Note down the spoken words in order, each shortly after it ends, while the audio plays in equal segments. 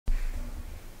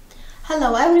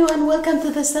Hello everyone, welcome to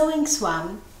the Sewing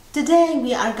Swan. Today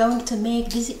we are going to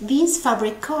make these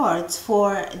fabric cards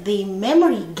for the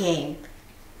memory game.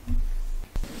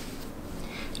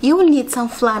 You will need some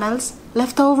flannels,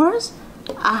 leftovers.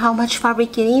 How much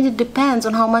fabric you need, it depends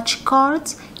on how much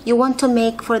cards you want to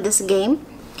make for this game.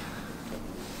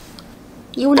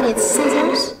 You will need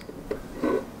scissors,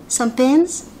 some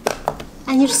pins,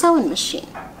 and your sewing machine.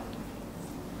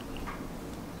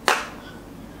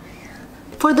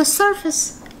 For the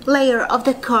surface layer of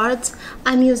the cards,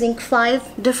 I'm using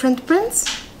 5 different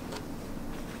prints.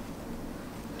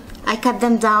 I cut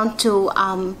them down to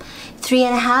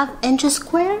 3.5 inch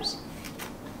squares.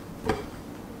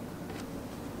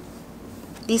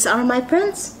 These are my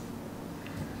prints,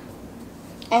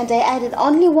 and I added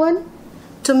only one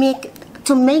to make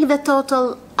the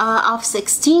total of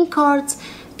 16 cards,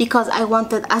 because I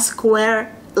wanted a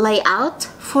square layout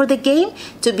for the game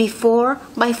to be 4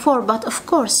 by 4, but of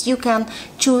course you can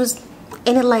choose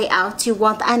any layout you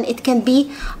want, and it can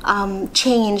be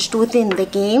changed within the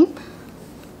game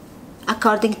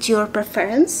according to your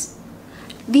preference.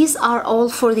 These are all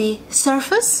for the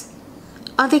surface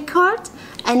of the card,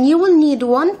 and you will need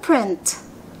one print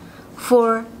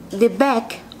for the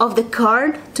back of the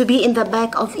card to be in the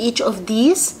back of each of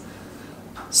these.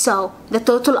 So the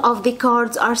total of the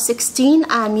cards are 16.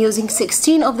 I'm using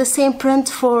 16 of the same print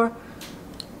for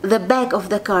the back of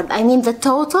the card. I mean, the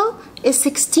total is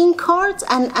 16 cards,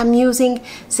 and I'm using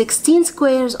 16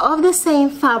 squares of the same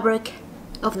fabric,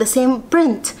 of the same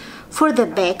print for the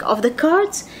back of the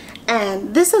cards.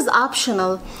 And this is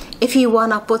optional if you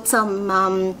want to put some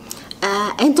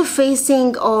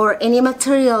interfacing or any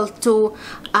material to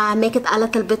make it a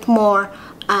little bit more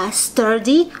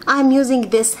sturdy. I'm using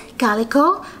this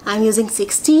calico. I'm using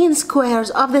 16 squares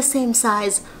of the same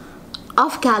size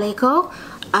of calico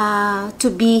to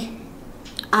be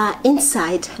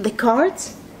inside the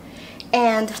cards.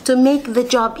 And to make the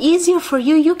job easier for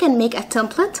you, you can make a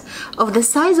template of the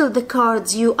size of the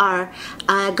cards you are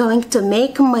going to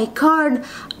make. My card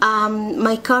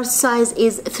size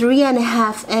is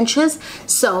 3.5 inches,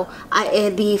 so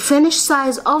the finished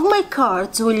size of my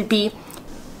cards will be: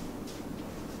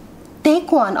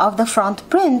 take one of the front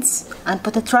prints and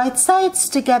put it right sides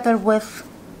together with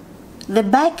the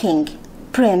backing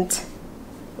print.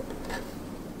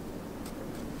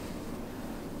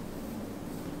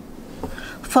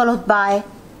 Followed by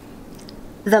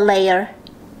the layer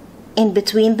in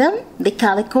between them, the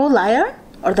calico layer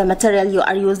or the material you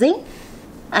are using.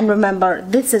 And remember,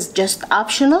 this is just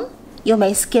optional. You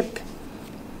may skip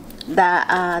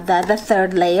the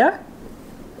third layer.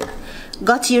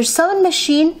 Go to your sewing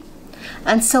machine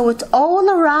and sew it all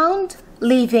around,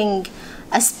 leaving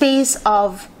a space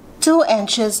of 2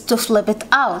 inches to flip it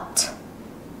out.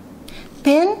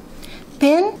 Pin,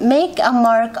 make a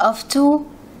mark of 2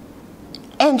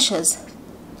 inches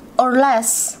or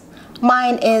less.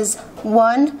 Mine is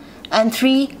 1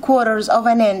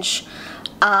 3/4 inch.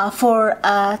 For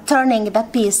turning the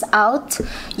piece out,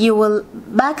 you will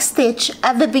backstitch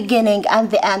at the beginning and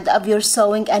the end of your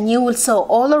sewing, and you will sew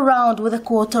all around with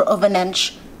 1/4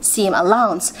 inch seam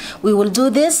allowance. We will do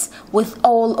this with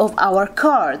all of our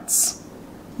cards.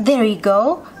 There you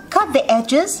go. Cut the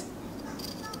edges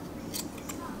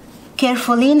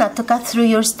carefully, not to cut through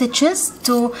your stitches,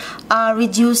 to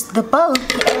reduce the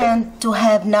bulk and to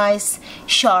have nice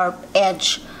sharp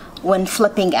edge when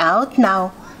flipping out.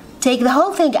 Now take the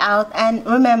whole thing out, and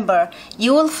remember,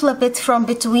 you will flip it from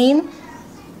between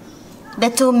the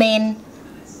 2 main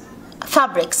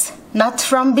fabrics, not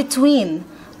from between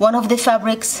one of the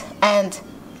fabrics and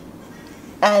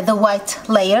the white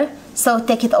layer. So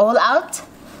take it all out.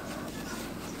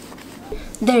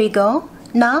 There you go.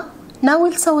 Now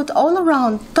we'll sew it all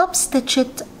around. Top stitch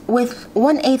it with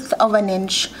 1/8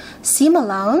 inch seam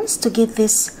allowance to get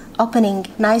this opening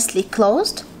nicely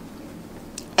closed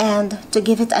and to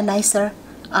give it a nicer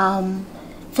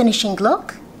finishing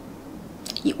look.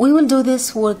 We will do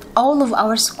this with all of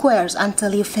our squares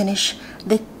until you finish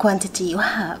the quantity you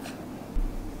have.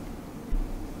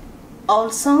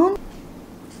 All sewn,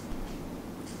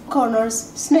 corners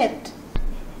snipped,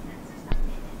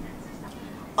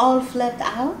 all flipped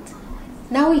out.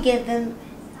 Now we give them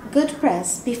good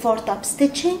press before top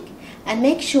stitching, and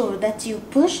make sure that you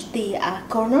push the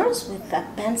corners with a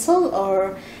pencil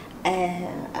or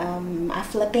a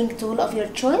flipping tool of your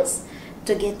choice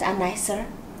to get a nicer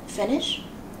finish.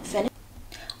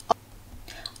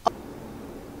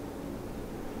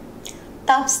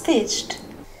 Top stitched,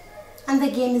 and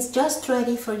the game is just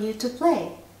ready for you to play.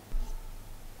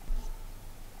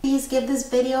 Please give this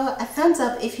video a thumbs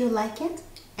up if you like it,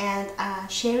 and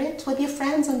share it with your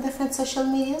friends on different social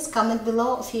medias. Comment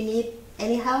below if you need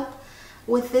any help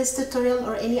with this tutorial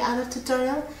or any other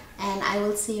tutorial, and I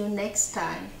will see you next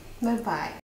time. Bye bye.